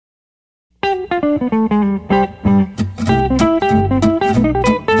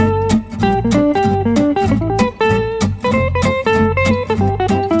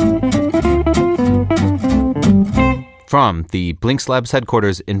From the Blinkist Labs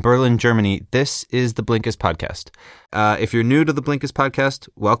headquarters in Berlin, Germany, this is the Blinkist Podcast. If you're new to the Blinkist Podcast,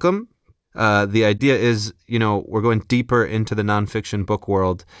 welcome. The idea is, we're going deeper into the nonfiction book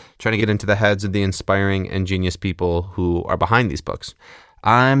world, trying to get into the heads of the inspiring and genius people who are behind these books.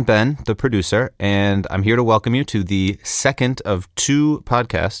 I'm Ben, the producer, and I'm here to welcome you to the second of two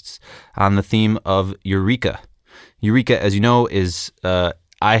podcasts on the theme of Eureka. Eureka, as you know, is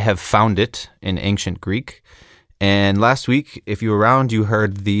I have found it in ancient Greek. And last week, if you were around, you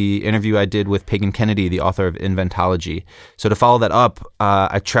heard the interview I did with Pagan Kennedy, the author of Inventology. So to follow that up,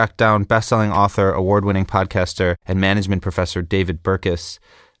 I tracked down best-selling author, award-winning podcaster, and management professor David Burkus.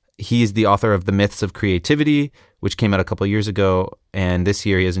 He's the author of The Myths of Creativity, which came out a couple of years ago. And this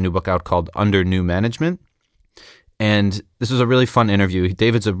year, he has a new book out called Under New Management. And this was a really fun interview.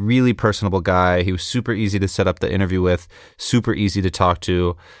 David's a really personable guy. He was super easy to set up the interview with, super easy to talk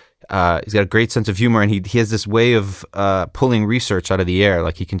to. He's got a great sense of humor, and he has this way of pulling research out of the air.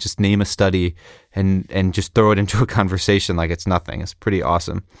 Like he can just name a study and just throw it into a conversation like it's nothing. It's pretty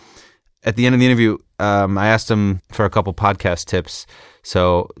awesome. At the end of the interview, I asked him for a couple podcast tips.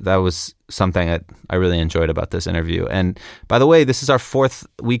 So that was something that I really enjoyed about this interview. And by the way, this is our fourth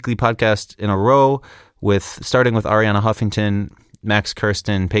weekly podcast in a row, starting with Arianna Huffington, Max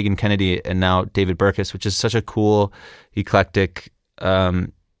Kirsten, Pagan Kennedy, and now David Burkus, which is such a cool, eclectic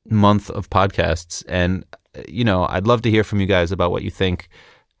month of podcasts. And I'd love to hear from you guys about what you think,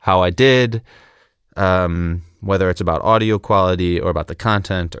 how I did, whether it's about audio quality or about the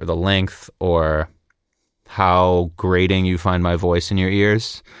content or the length or how grating you find my voice in your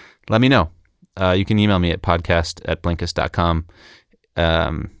ears. Let me know. You can email me at podcast@blinkist.com.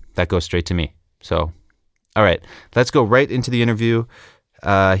 That goes straight to me. So all right, let's go right into the interview.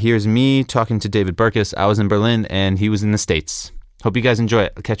 Here's me talking to David Burkus. I was in Berlin and he was in the States. Hope you guys enjoy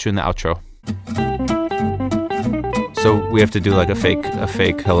it. I'll catch you in the outro. So we have to do like a fake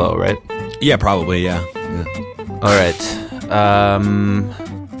hello, right? Yeah, probably, yeah. All right.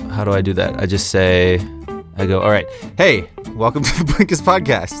 How do I do that? I go, all right, hey, welcome to the Blinkist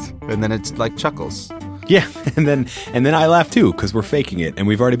Podcast. And then it's like chuckles. Yeah, and then I laugh too, because we're faking it, and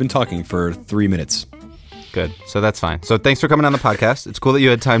we've already been talking for 3 minutes. Good. So that's fine. So thanks for coming on the podcast. It's cool that you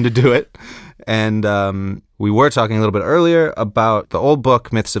had time to do it. And we were talking a little bit earlier about the old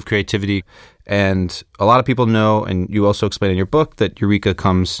book, Myths of Creativity. And a lot of people know, and you also explain in your book, that Eureka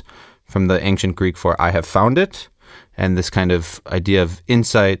comes from the ancient Greek for I have found it, and this kind of idea of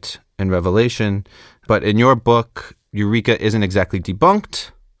insight and revelation. But in your book, Eureka isn't exactly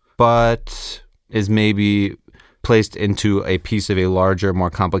debunked, but is maybe placed into a piece of a larger, more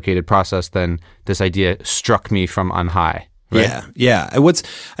complicated process than this idea struck me from on high. Right? Yeah.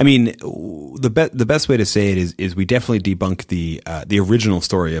 The best way to say it is we definitely debunk the original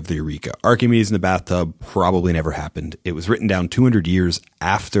story of the Eureka. Archimedes in the bathtub probably never happened. It was written down 200 years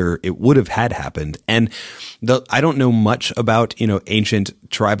after it would have had happened. And I don't know much about ancient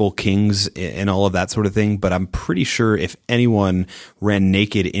tribal kings and all of that sort of thing, but I'm pretty sure if anyone ran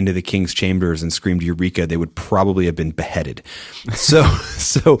naked into the king's chambers and screamed Eureka, they would probably have been beheaded. So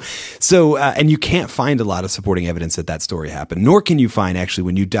and you can't find a lot of supporting evidence that story happened. Nor can you find, actually,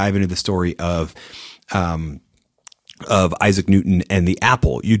 when you dive into the story of Isaac Newton and the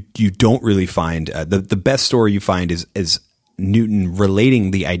apple, you don't really find the best story you find is Newton relating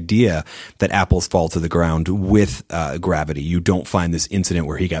the idea that apples fall to the ground with gravity. You don't find this incident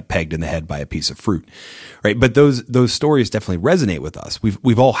where he got pegged in the head by a piece of fruit, right? But those stories definitely resonate with us.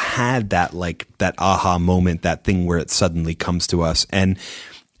 We've all had that aha moment, that thing where it suddenly comes to us. And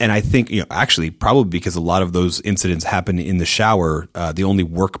I think, actually, probably because a lot of those incidents happen in the shower, the only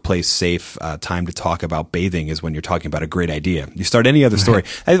workplace safe time to talk about bathing is when you're talking about a great idea. You start any other story.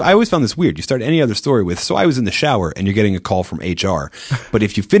 I always found this weird. You start any other story with, so I was in the shower, and you're getting a call from HR. But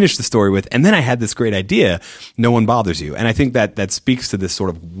if you finish the story with, and then I had this great idea, no one bothers you. And I think that speaks to this sort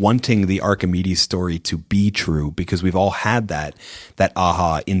of wanting the Archimedes story to be true, because we've all had that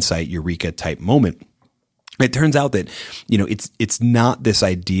aha, insight, eureka type moment. It turns out that, it's not this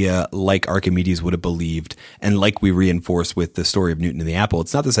idea like Archimedes would have believed, and like we reinforce with the story of Newton and the apple.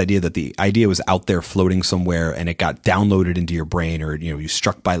 It's not this idea that the idea was out there floating somewhere and it got downloaded into your brain, or, you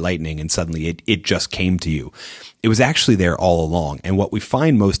struck by lightning and suddenly it just came to you. It was actually there all along. And what we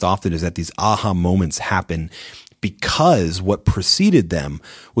find most often is that these aha moments happen because what preceded them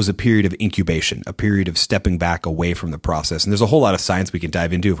was a period of incubation, a period of stepping back away from the process. And there's a whole lot of science we can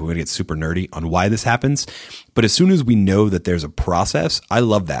dive into if we're going to get super nerdy on why this happens. But as soon as we know that there's a process, I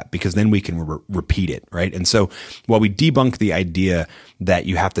love that, because then we can repeat it, right? And so while we debunk the idea that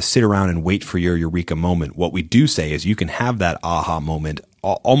you have to sit around and wait for your eureka moment, what we do say is you can have that aha moment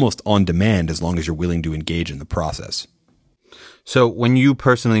almost on demand as long as you're willing to engage in the process. So when you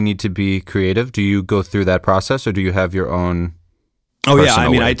personally need to be creative, do you go through that process, or do you have your own? Oh yeah, I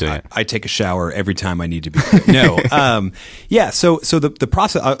mean, I take a shower every time I need to be. No, yeah. So the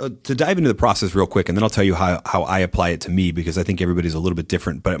process, to dive into the process real quick, and then I'll tell you how I apply it to me, because I think everybody's a little bit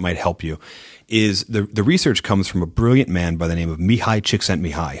different, but it might help you. Is the research comes from a brilliant man by the name of Mihai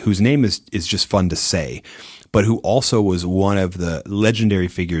Csikszentmihalyi, whose name is just fun to say, but who also was one of the legendary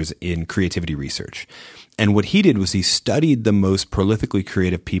figures in creativity research. And what he did was he studied the most prolifically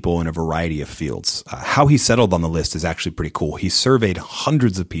creative people in a variety of fields. How he settled on the list is actually pretty cool. He surveyed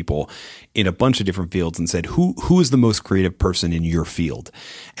hundreds of people in a bunch of different fields and said, who is the most creative person in your field?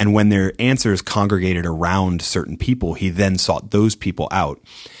 And when their answers congregated around certain people, he then sought those people out.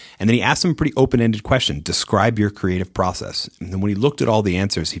 And then he asked them a pretty open-ended question: describe your creative process. And then when he looked at all the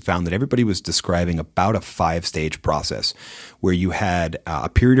answers, he found that everybody was describing about a 5-stage process where you had a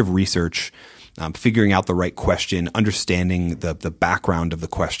period of research, figuring out the right question, understanding the background of the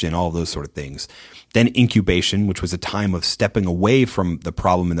question, all of those sort of things. Then incubation, which was a time of stepping away from the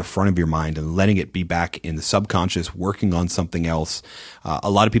problem in the front of your mind and letting it be back in the subconscious, working on something else. A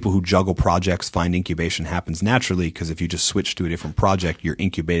lot of people who juggle projects find incubation happens naturally, because if you just switch to a different project, you're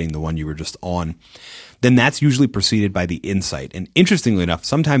incubating the one you were just on. Then that's usually preceded by the insight. And interestingly enough,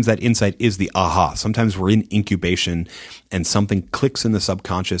 sometimes that insight is the aha. Sometimes we're in incubation and something clicks in the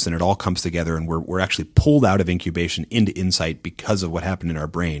subconscious and it all comes together, and we're actually pulled out of incubation into insight because of what happened in our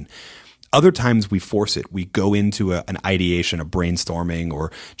brain. Other times we force it. We go into an ideation, a brainstorming,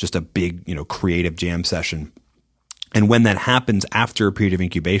 or just a big, creative jam session. And when that happens after a period of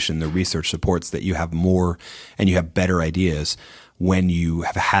incubation, the research supports that you have more and you have better ideas when you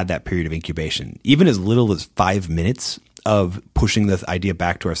have had that period of incubation. Even as little as 5 minutes of pushing the idea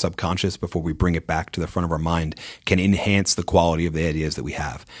back to our subconscious before we bring it back to the front of our mind can enhance the quality of the ideas that we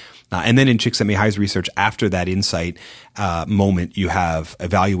have. And then in Csikszentmihalyi's research, after that insight moment, you have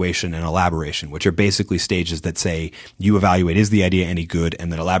evaluation and elaboration, which are basically stages that say you evaluate, is the idea any good?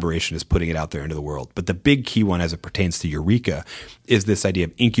 And then elaboration is putting it out there into the world. But the big key one as it pertains to Eureka is this idea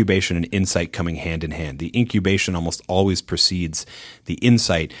of incubation and insight coming hand in hand. The incubation almost always precedes the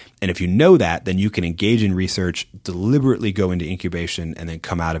insight. And if you know that, then you can engage in research, deliberately go into incubation, and then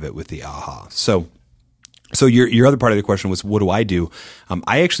come out of it with the aha. So your other part of the question was, what do I do?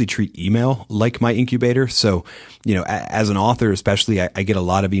 I actually treat email like my incubator. So, as an author, especially, I get a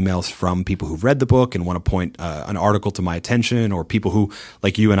lot of emails from people who've read the book and want to point an article to my attention, or people who,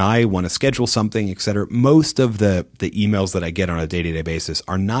 like you and I, want to schedule something, et cetera. Most of the emails that I get on a day-to-day basis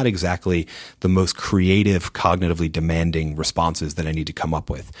are not exactly the most creative, cognitively demanding responses that I need to come up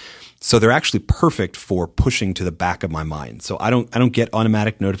with. So they're actually perfect for pushing to the back of my mind. So I don't get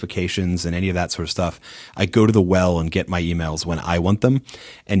automatic notifications and any of that sort of stuff. I go to the well and get my emails when I want them.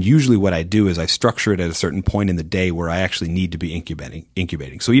 And usually what I do is I structure it at a certain point in the day where I actually need to be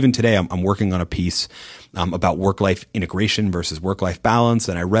incubating. So even today I'm working on a piece about work-life integration versus work-life balance.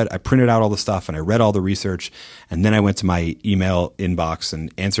 And I printed out all the stuff and I read all the research. And then I went to my email inbox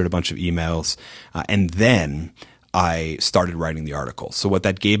and answered a bunch of emails. And then I started writing the article. So what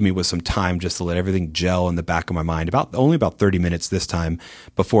that gave me was some time just to let everything gel in the back of my mind, only about 30 minutes this time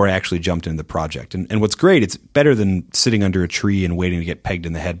before I actually jumped into the project. And what's great, it's better than sitting under a tree and waiting to get pegged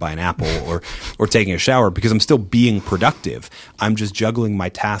in the head by an apple or taking a shower, because I'm still being productive. I'm just juggling my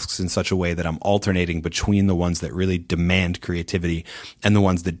tasks in such a way that I'm alternating between the ones that really demand creativity and the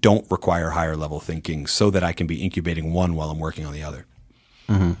ones that don't require higher level thinking, so that I can be incubating one while I'm working on the other.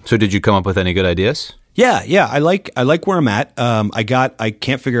 Mm-hmm. So did you come up with any good ideas? Yeah. I like where I'm at. I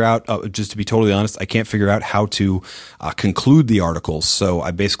can't figure out, just to be totally honest, I can't figure out how to conclude the articles. So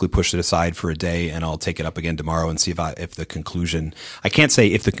I basically pushed it aside for a day, and I'll take it up again tomorrow and see if the conclusion, I can't say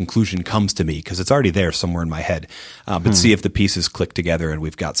if the conclusion comes to me, because it's already there somewhere in my head, but see if the pieces click together and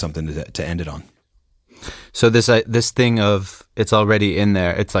we've got something to end it on. So this thing of it's already in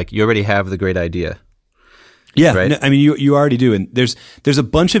there, it's like you already have the great idea. Yeah, right? No, I mean, you already do. And there's a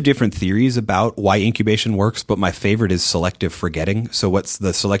bunch of different theories about why incubation works, but my favorite is selective forgetting. So what's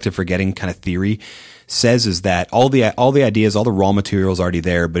the selective forgetting kind of theory says is that all the ideas, all the raw material is already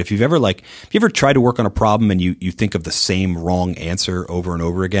there. But if you've ever tried to work on a problem and you think of the same wrong answer over and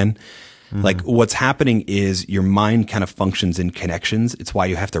over again, mm-hmm. Like what's happening is your mind kind of functions in connections. It's why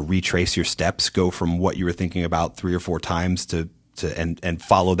you have to retrace your steps, go from what you were thinking about 3 or 4 times and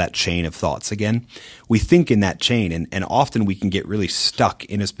follow that chain of thoughts again. We think in that chain, and often we can get really stuck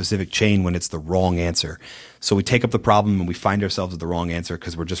in a specific chain when it's the wrong answer. So we take up the problem and we find ourselves at the wrong answer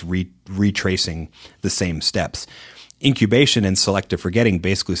because we're just retracing the same steps. incubation and selective forgetting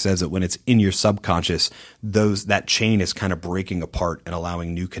basically says that when it's in your subconscious, that chain is kind of breaking apart and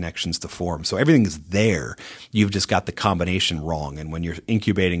allowing new connections to form. So everything's there. You've just got the combination wrong. And when you're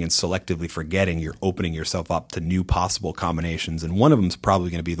incubating and selectively forgetting, you're opening yourself up to new possible combinations. And one of them is probably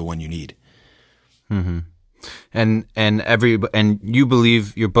going to be the one you need. Mm-hmm. And you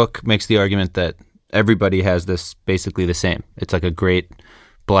believe your book makes the argument that everybody has this basically the same. It's like a great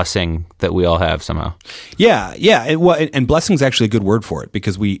blessing that we all have somehow. Yeah. And blessing is actually a good word for it,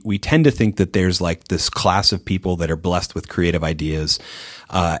 because we tend to think that there's like this class of people that are blessed with creative ideas.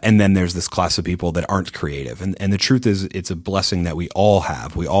 And then there's this class of people that aren't creative. And the truth is, it's a blessing that we all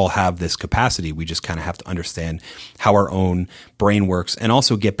have. We all have this capacity. We just kind of have to understand how our own brain works and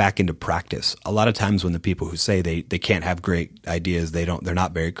also get back into practice. A lot of times when the people who say they can't have great ideas, they're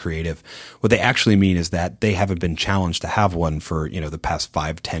not very creative, what they actually mean is that they haven't been challenged to have one for, the past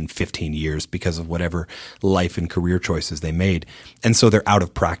 5, 10, 15 years because of whatever life and career choices they made. And so they're out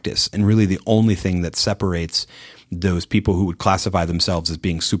of practice. And really the only thing that separates those people who would classify themselves as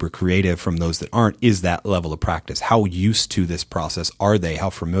being super creative from those that aren't is that level of practice. How used to this process are they? How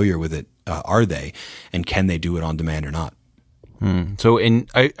familiar with it are they? And can they do it on demand or not? So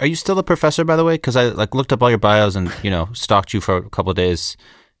are you still a professor, by the way? Because I looked up all your bios and, stalked you for a couple of days.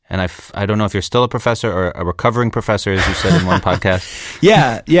 And I don't know if you're still a professor or a recovering professor, as you said in one podcast.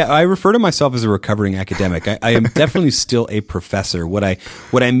 Yeah. I refer to myself as a recovering academic. I am definitely still a professor. What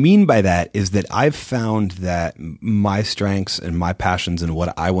I mean by that is that I've found that my strengths and my passions and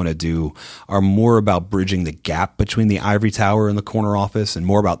what I want to do are more about bridging the gap between the ivory tower and the corner office, and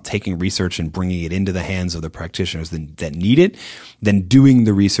more about taking research and bringing it into the hands of the practitioners that need it than doing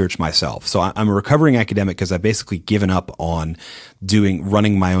the research myself. So I'm a recovering academic because I've basically given up on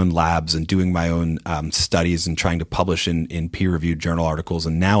running my own labs and doing my own studies and trying to publish in peer-reviewed journal articles.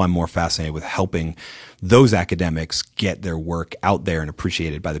 And now I'm more fascinated with helping those academics get their work out there and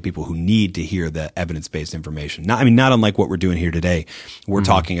appreciated by the people who need to hear the evidence-based information. Not unlike what we're doing here today. We're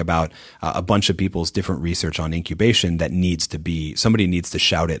talking about a bunch of people's different research on incubation that somebody needs to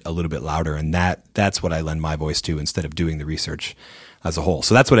shout it a little bit louder. And that's what I lend my voice to instead of doing the research as a whole.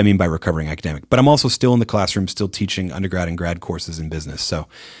 So that's what I mean by recovering academic. But I'm also still in the classroom, still teaching undergrad and grad courses in business. So,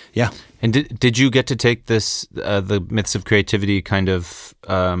 yeah. And did you get to take this, the Myths of Creativity kind of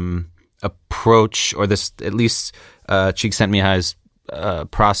approach, or this, at least Csikszentmihalyi's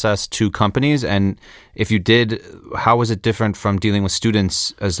process to companies? And if you did, how was it different from dealing with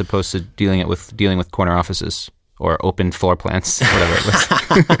students as opposed to dealing with corner offices or open floor plans, whatever it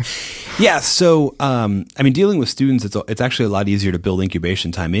was? Yeah. So, dealing with students, it's actually a lot easier to build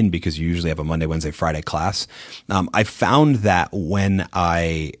incubation time in because you usually have a Monday, Wednesday, Friday class. I found that when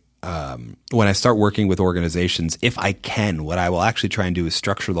I start working with organizations, if I can, what I will actually try and do is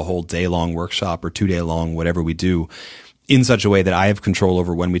structure the whole day-long workshop or 2-day long, whatever we do, in such a way that I have control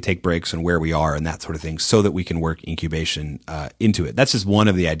over when we take breaks and where we are and that sort of thing, so that we can work incubation into it. That's just one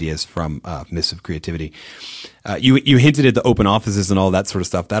of the ideas from Myths of Creativity. You hinted at the open offices and all that sort of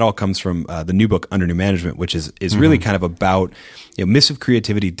stuff. That all comes from the new book, Under New Management, which is really kind of about, Myths of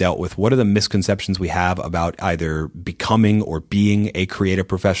Creativity dealt with what are the misconceptions we have about either becoming or being a creative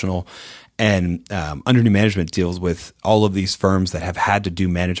professional. And Under New Management deals with all of these firms that have had to do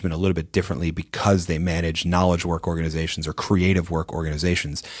management a little bit differently because they manage knowledge work organizations or creative work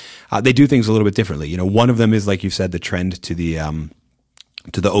organizations. They do things a little bit differently. One of them is, like you said, the trend to the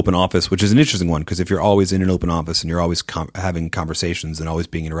open office, which is an interesting one, because if you're always in an open office and you're always having conversations and always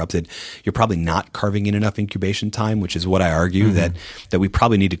being interrupted, you're probably not carving in enough incubation time, which is what I argue that we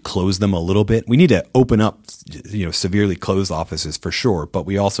probably need to close them a little bit. We need to open up, severely closed offices for sure, but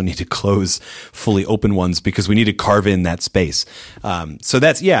we also need to close fully open ones because we need to carve in that space. So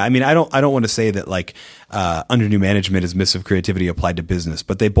that's, I don't want to say that Under New Management is Myths of Creativity applied to business,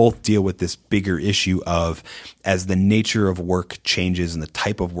 but they both deal with this bigger issue of, as the nature of work changes and the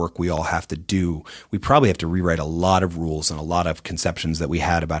type of work we all have to do, we probably have to rewrite a lot of rules and a lot of conceptions that we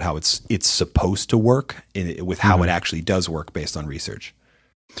had about how it's supposed to work with how it actually does work based on research.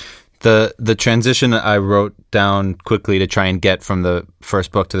 The transition I wrote down quickly to try and get from the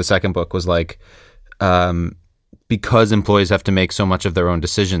first book to the second book was because employees have to make so much of their own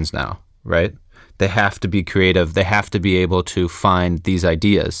decisions now, right? They have to be creative. They have to be able to find these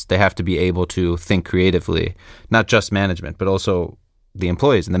ideas. They have to be able to think creatively, not just management, but also the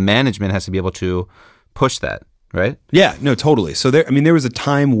employees. And the management has to be able to push that, right? Yeah, no, totally. So there was a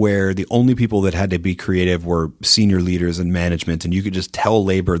time where the only people that had to be creative were senior leaders and management, and you could just tell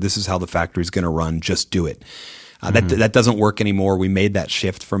labor, this is how the factory's going to run, just do it. That doesn't work anymore. We made that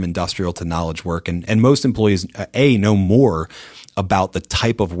shift from industrial to knowledge work, and most employees know more about the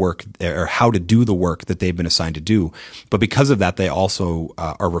type of work or how to do the work that they've been assigned to do. But because of that, they also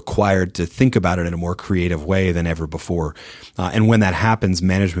are required to think about it in a more creative way than ever before. And when that happens,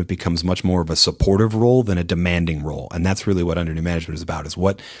 management becomes much more of a supportive role than a demanding role. And that's really what Under New Management is about, is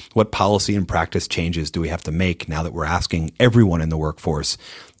what policy and practice changes do we have to make now that we're asking everyone in the workforce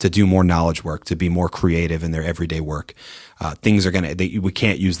to do more knowledge work, to be more creative in their everyday work. Things are we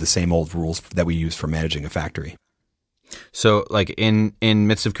can't use the same old rules that we use for managing a factory. So like in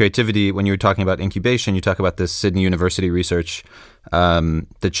Myths of Creativity, when you were talking about incubation, you talk about this Sydney University research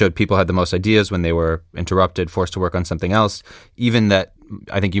that showed people had the most ideas when they were interrupted, forced to work on something else. Even that,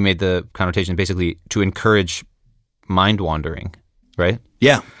 I think you made the connotation basically to encourage mind wandering, right?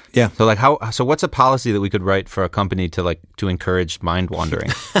 Yeah. Yeah. So what's a policy that we could write for a company to encourage mind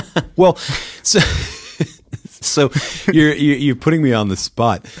wandering? Well, so you're putting me on the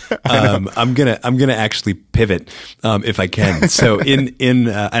spot. I'm gonna actually pivot if I can. So and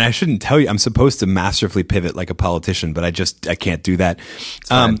I shouldn't tell you, I'm supposed to masterfully pivot like a politician, but I can't do that.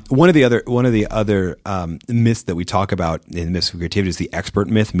 One of the other myths that we talk about in Myths of Creativity is the expert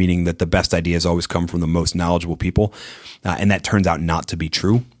myth, meaning that the best ideas always come from the most knowledgeable people, and that turns out not to be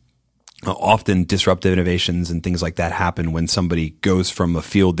true. Often disruptive innovations and things like that happen when somebody goes from a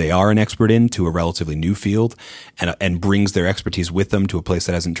field they are an expert in to a relatively new field and brings their expertise with them to a place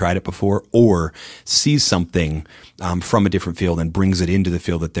that hasn't tried it before, or sees something from a different field and brings it into the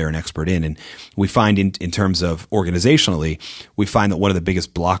field that they're an expert in. And we find in terms of organizationally, we find that one of the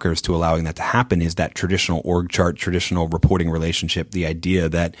biggest blockers to allowing that to happen is that traditional org chart, traditional reporting relationship, the idea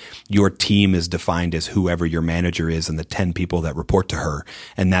that your team is defined as whoever your manager is and the 10 people that report to her,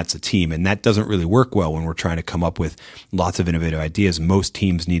 and that's a team. And that doesn't really work well when we're trying to come up with lots of innovative ideas. Most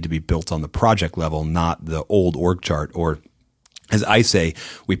teams need to be built on the project level, not the old org chart. Or, as I say,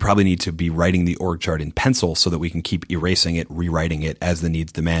 we probably need to be writing the org chart in pencil so that we can keep erasing it, rewriting it as the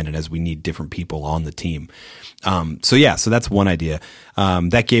needs demand and as we need different people on the team. So that's one idea.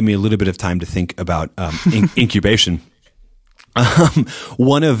 That gave me a little bit of time to think about incubation.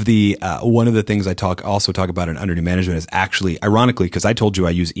 One of the things I also talk about in Under New Management is actually, ironically, because I told you I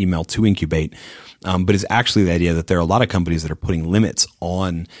use email to incubate, but it's actually the idea that there are a lot of companies that are putting limits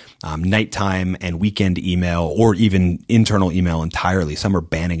on nighttime and weekend email, or even internal email entirely. Some are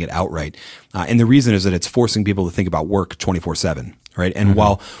banning it outright, and the reason is that it's forcing people to think about work 24/7. Right. And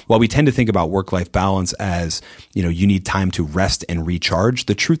while we tend to think about work-life balance as, you need time to rest and recharge,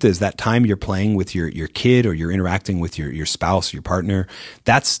 the truth is that time you're playing with your kid, or you're interacting with your spouse, your partner,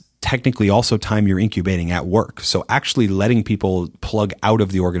 that's technically also time you're incubating at work. So actually letting people plug out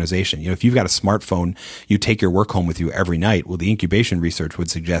of the organization. If you've got a smartphone, you take your work home with you every night. Well, the incubation research would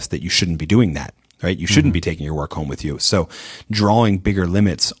suggest that you shouldn't be doing that. Right? You shouldn't be taking your work home with you. So drawing bigger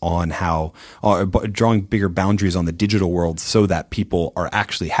limits on drawing bigger boundaries on the digital world so that people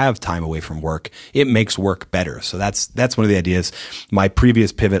actually have time away from work, it makes work better. So that's one of the ideas. My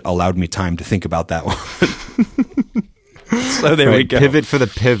previous pivot allowed me time to think about that one. So there we go. Pivot for the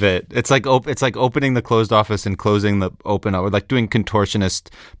pivot. It's like opening the closed office and closing the open, or like doing contortionist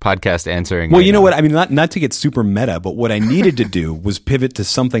podcast answering. Well, you know what? I mean, not to get super meta, but what I needed to do was pivot to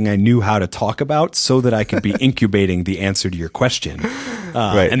something I knew how to talk about so that I could be incubating the answer to your question.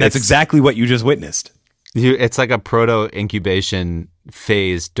 Right. And that's exactly what you just witnessed. It's like a proto-incubation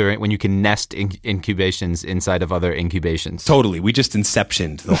phase when you can nest incubations inside of other incubations. Totally. We just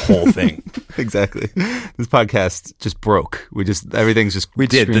inceptioned the whole thing. Exactly. This podcast just broke. Everything's just,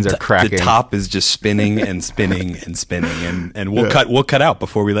 screens are cracking. The top is just spinning and spinning and spinning, and we'll cut out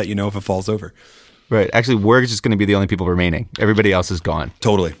before we let you know if it falls over. Right. Actually, we're just going to be the only people remaining. Everybody else is gone.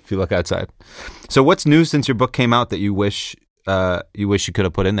 Totally. If you look outside. So what's new since your book came out that you wish you could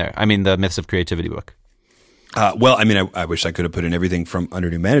have put in there? I mean, the Myths of Creativity book. Well, I mean, I wish I could have put in everything from Under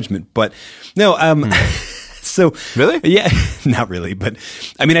New Management, but no. So really, yeah, not really, but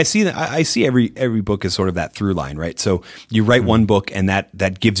I mean, I see every book as sort of that through line, right? So you write one book, and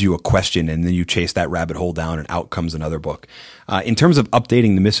that gives you a question, and then you chase that rabbit hole down, and out comes another book. In terms of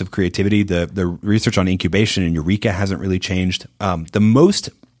updating the Myths of Creativity, the research on incubation and Eureka hasn't really changed. The most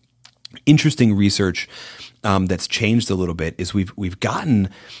interesting research that's changed a little bit is we've gotten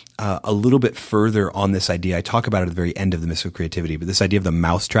a little bit further on this idea. I talk about it at the very end of the Myths of Creativity, but this idea of the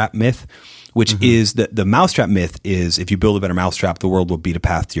mousetrap myth, which is the mousetrap myth is, if you build a better mousetrap, the world will beat a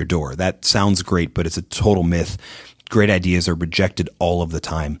path to your door. That sounds great, but it's a total myth. Great ideas are rejected all of the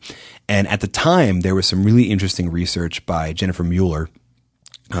time. And at the time, there was some really interesting research by Jennifer Mueller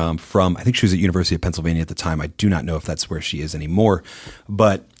from, I think she was at University of Pennsylvania at the time. I do not know if that's where she is anymore,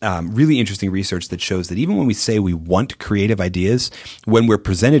 but really interesting research that shows that even when we say we want creative ideas, when we're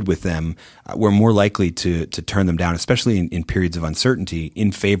presented with them, we're more likely to turn them down, especially in periods of uncertainty,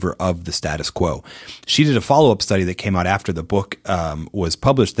 in favor of the status quo. She did a follow-up study that came out after the book was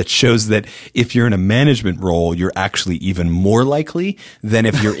published that shows that if you're in a management role, you're actually even more likely than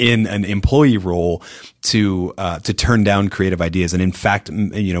if you're in an employee role to turn down creative ideas. And in fact,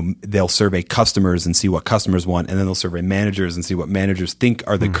 they'll survey customers and see what customers want, and then they'll survey managers and see what managers think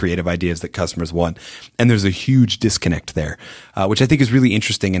are the creative ideas that customers want. And there's a huge disconnect there, which I think is really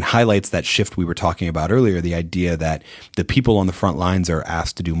interesting and highlights that shift we were talking about earlier, the idea that the people on the front lines are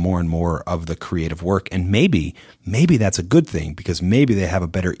asked to do more and more of the creative work. And maybe that's a good thing, because maybe they have a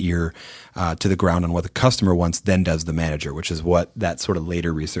better ear to the ground on what the customer wants than does the manager, which is what that sort of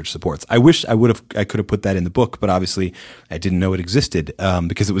later research supports. I wish I could have put that in the book, but obviously I didn't know it existed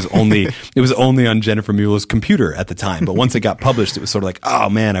because it was only on Jennifer Mueller's computer at the time. But once it got published, it was sort of like, oh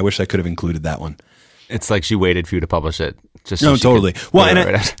man, I wish I could have included that one. It's like she waited for you to publish it. No, totally. Well,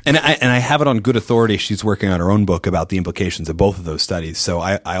 and I have it on good authority. She's working on her own book about the implications of both of those studies. So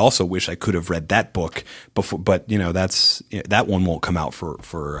I also wish I could have read that book before, but that one won't come out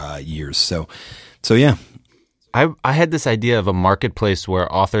for years. So yeah. I had this idea of a marketplace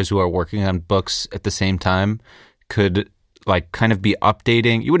where authors who are working on books at the same time could like kind of be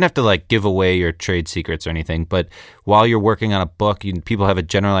updating. You wouldn't have to like give away your trade secrets or anything, but while you're working on a book, people have a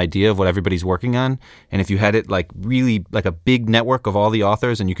general idea of what everybody's working on. And if you had it like really like a big network of all the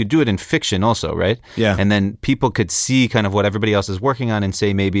authors, and you could do it in fiction also, right? Yeah. And then people could see kind of what everybody else is working on and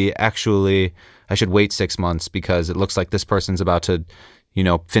say, maybe actually I should wait 6 months because it looks like this person's about to,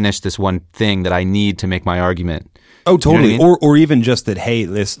 finish this one thing that I need to make my argument. Oh, totally. You know what I mean? Or even just that, hey,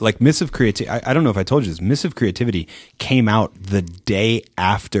 this like Missive Creativity, I don't know if I told you this, Missive Creativity came out the day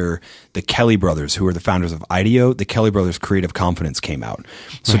after the Kelly brothers, who are the founders of IDEO, the Kelly brothers Creative Confidence came out.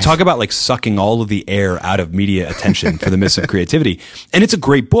 So talk about like sucking all of the air out of media attention for the Missive Creativity. And it's a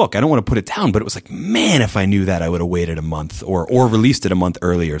great book. I don't want to put it down, but it was like, man, if I knew that, I would have waited a month or released it a month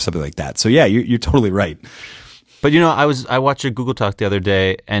earlier or something like that. So yeah, you're totally right. But I watched your Google Talk the other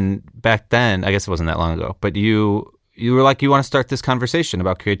day, and back then, I guess it wasn't that long ago, but you were like, you want to start this conversation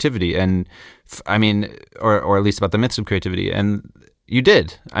about creativity, and or at least about the myths of creativity, and you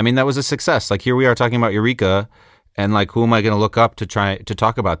did. I mean, that was a success. Like, here we are talking about Eureka, and like, who am I going to look up to try to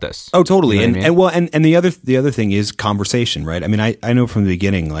talk about this? Oh, totally. And the other thing is conversation, right? I mean, I know from the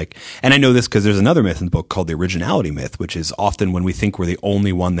beginning, like, and I know this because there's another myth in the book called the originality myth, which is often when we think we're the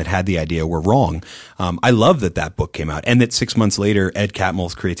only one that had the idea, we're wrong. I love that book came out, and that 6 months later, Ed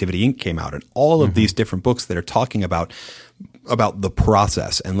Catmull's Creativity Inc. came out, and all of these different books that are talking about the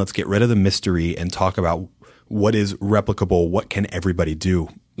process, and let's get rid of the mystery and talk about what is replicable, what can everybody do.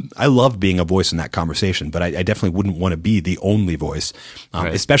 I love being a voice in that conversation, but I definitely wouldn't want to be the only voice,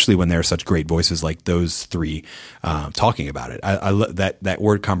 right. Especially when there are such great voices like those three talking about it. I love that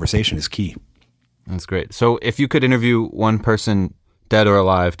word conversation is key. That's great. So if you could interview one person, dead or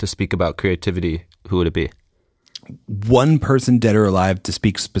alive, to speak about creativity, who would it be? One person, dead or alive, to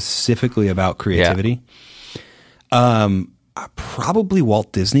speak specifically about creativity? Yeah. Probably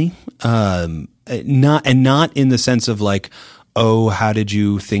Walt Disney. Not in the sense of like, oh, how did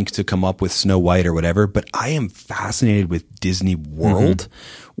you think to come up with Snow White or whatever? But I am fascinated with Disney World,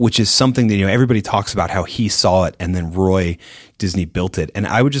 which is something that, everybody talks about how he saw it and then Roy Disney built it. And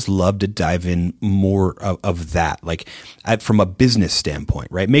I would just love to dive in more of that, like from a business standpoint,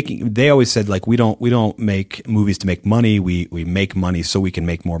 right? They always said like, we don't make movies to make money. We make money so we can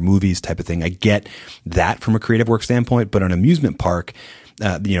make more movies type of thing. I get that from a creative work standpoint, but an amusement park,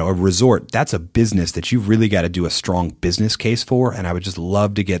 a resort, that's a business that you've really got to do a strong business case for. And I would just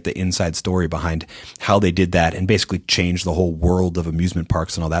love to get the inside story behind how they did that and basically change the whole world of amusement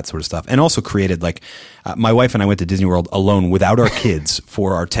parks and all that sort of stuff. And also created like, my wife and I went to Disney World alone without our kids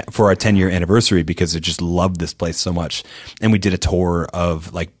for our 10-year anniversary because I just loved this place so much. And we did a tour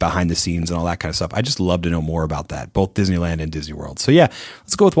of like behind the scenes and all that kind of stuff. I just love to know more about that, both Disneyland and Disney World. So yeah,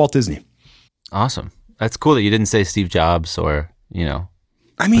 let's go with Walt Disney. Awesome. That's cool that you didn't say Steve Jobs or,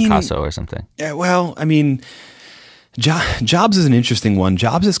 Picasso or something. Yeah, well, I mean, Jobs is an interesting one.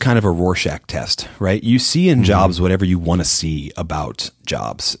 Jobs is kind of a Rorschach test, right? You see in Jobs whatever you want to see about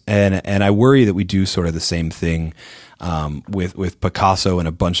Jobs. And I worry that we do sort of the same thing with Picasso and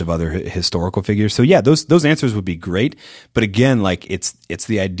a bunch of other historical figures. So yeah, those answers would be great. But again, like it's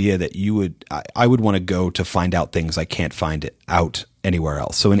the idea that I would want to go to find out things I can't find out anywhere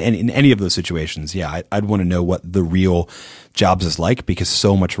else. So in any of those situations, yeah, I'd want to know what the real Jobs is like, because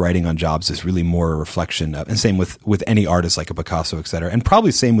so much writing on Jobs is really more a reflection of, and same with any artist like a Picasso, et cetera. And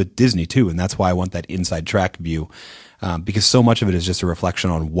probably same with Disney too. And that's why I want that inside track view. Because so much of it is just a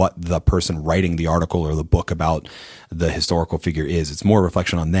reflection on what the person writing the article or the book about the historical figure is. It's more a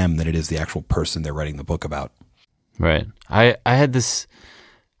reflection on them than it is the actual person they're writing the book about. Right. I had this.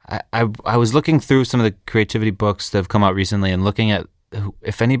 I was looking through some of the creativity books that have come out recently and looking at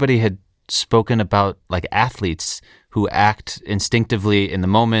if anybody had spoken about like athletes who act instinctively in the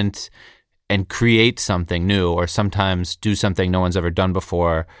moment and create something new, or sometimes do something no one's ever done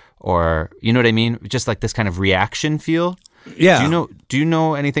before, or you know what I mean? Just like this kind of reaction feel. Yeah. Do you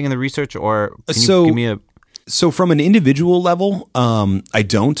know anything in the research, or can you give me a... So from an individual level, I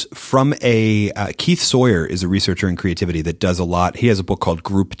don't. From Keith Sawyer is a researcher in creativity that does a lot. He has a book called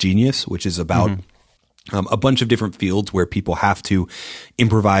Group Genius, which is about a bunch of different fields where people have to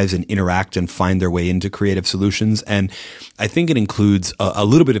improvise and interact and find their way into creative solutions. And I think it includes a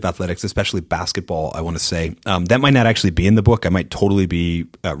little bit of athletics, especially basketball, I want to say. That might not actually be in the book. I might totally be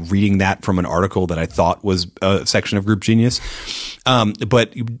reading that from an article that I thought was a section of Group Genius.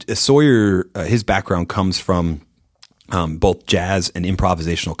 But Sawyer, his background comes from both jazz and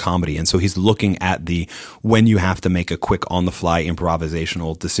improvisational comedy. And so he's looking at when you have to make a quick on-the-fly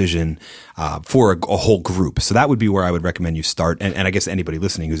improvisational decision for a whole group. So that would be where I would recommend you start. And I guess anybody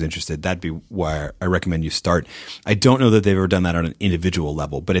listening who's interested, that'd be where I recommend you start. I don't know that they've ever done that on an individual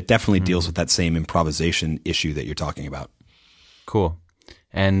level, but it definitely deals with that same improvisation issue that you're talking about. Cool.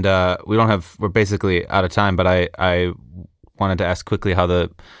 And we're basically out of time, but I wanted to ask quickly how the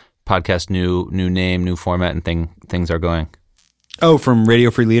podcast new name, new format, and things are going. Oh, from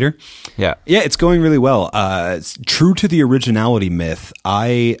Radio Free Leader? Yeah, it's going really well. It's true to the originality myth.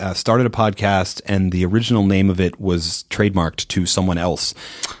 I started a podcast, and the original name of it was trademarked to someone else.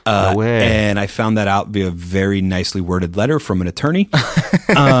 No way. And I found that out via a very nicely worded letter from an attorney.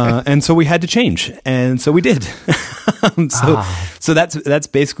 And so we had to change, and so we did. So that's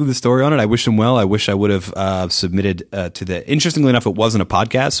basically the story on it. I wish him well. I wish I would have submitted to the. Interestingly enough, it wasn't a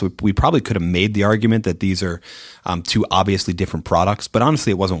podcast, so we probably could have made the argument that these are two obviously different products, but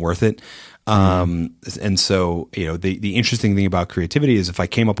honestly, it wasn't worth it. And so, the interesting thing about creativity is if I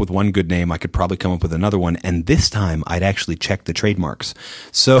came up with one good name, I could probably come up with another one. And this time I'd actually check the trademarks.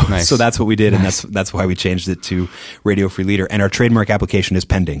 So, nice. So that's what we did. Nice. And that's why we changed it to Radio Free Leader, and our trademark application is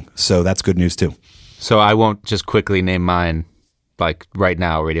pending. So that's good news too. So I won't just quickly name mine like right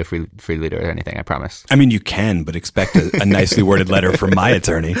now, Radio Free Leader or anything, I promise. I mean, you can, but expect a nicely worded letter from my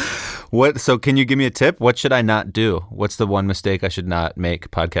attorney. So can you give me a tip? What should I not do? What's the one mistake I should not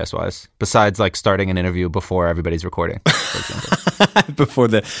make podcast-wise? Besides like starting an interview before everybody's recording, for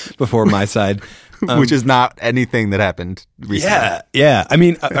example. before my side. Which is not anything that happened recently. Yeah. I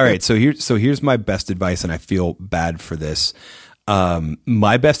mean, all right. So here's my best advice, and I feel bad for this.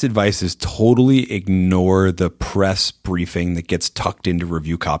 My best advice is totally ignore the press briefing that gets tucked into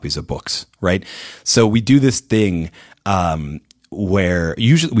review copies of books, right? So we do this thing, where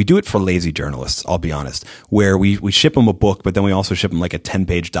usually we do it for lazy journalists, I'll be honest, where we ship them a book, but then we also ship them like a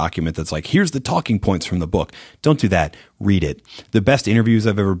 10-page document that's like, here's the talking points from the book. Don't do that. Read it. The best interviews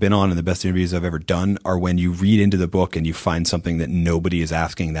I've ever been on and the best interviews I've ever done are when you read into the book and you find something that nobody is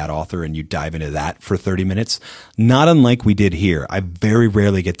asking that author and you dive into that for 30 minutes. Not unlike we did here. I very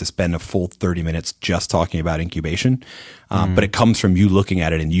rarely get to spend a full 30 minutes just talking about incubation. But it comes from you looking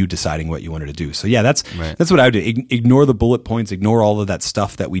at it and you deciding what you wanted to do. So yeah, that's what I would do. Ignore the bullet points, ignore all of that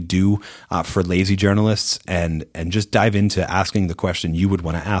stuff that we do for lazy journalists, and just dive into asking the question you would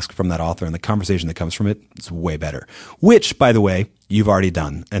want to ask from that author, and the conversation that comes from it is way better. Which, by the way, you've already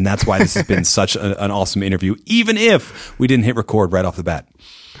done. And that's why this has been such an awesome interview, even if we didn't hit record right off the bat.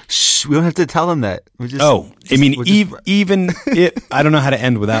 Shh, we don't have to tell them that. I don't know how to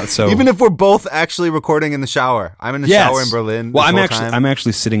end without. So even if we're both actually recording in the shower, I'm in the shower in Berlin. Well, I'm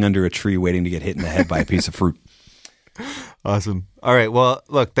actually sitting under a tree waiting to get hit in the head by a piece of fruit. Awesome. All right. Well,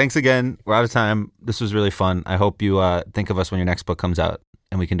 look, thanks again. We're out of time. This was really fun. I hope you think of us when your next book comes out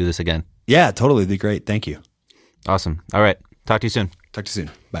and we can do this again. Yeah, totally. It'd be great. Thank you. Awesome. All right. Talk to you soon.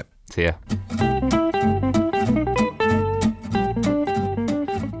 Bye. See ya.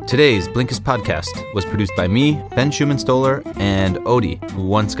 Today's Blinkist podcast was produced by me, Ben Schumann-Stoller, and Odie, who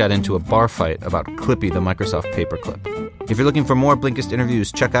once got into a bar fight about Clippy the Microsoft Paperclip. If you're looking for more Blinkist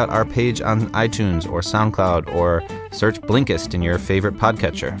interviews, check out our page on iTunes or SoundCloud, or search Blinkist in your favorite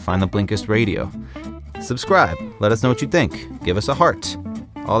podcatcher. Find the Blinkist Radio. subscribe. Let us know what you think. Give us a heart.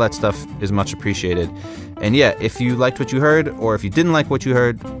 All that stuff is much appreciated. And yeah, if you liked what you heard, or if you didn't like what you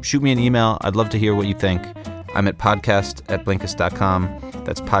heard, shoot me an email. I'd love to hear what you think. I'm at podcast@blinkist.com.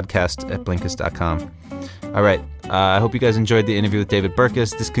 That's podcast@blinkist.com. All right. I hope you guys enjoyed the interview with David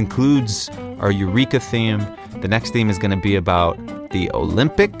Burkus. This concludes our Eureka theme. The next theme is going to be about the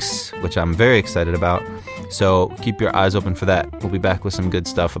Olympics, which I'm very excited about. So keep your eyes open for that. We'll be back with some good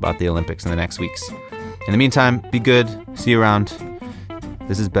stuff about the Olympics in the next weeks. In the meantime, be good. See you around.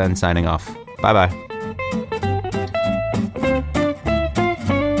 This is Ben signing off. Bye-bye.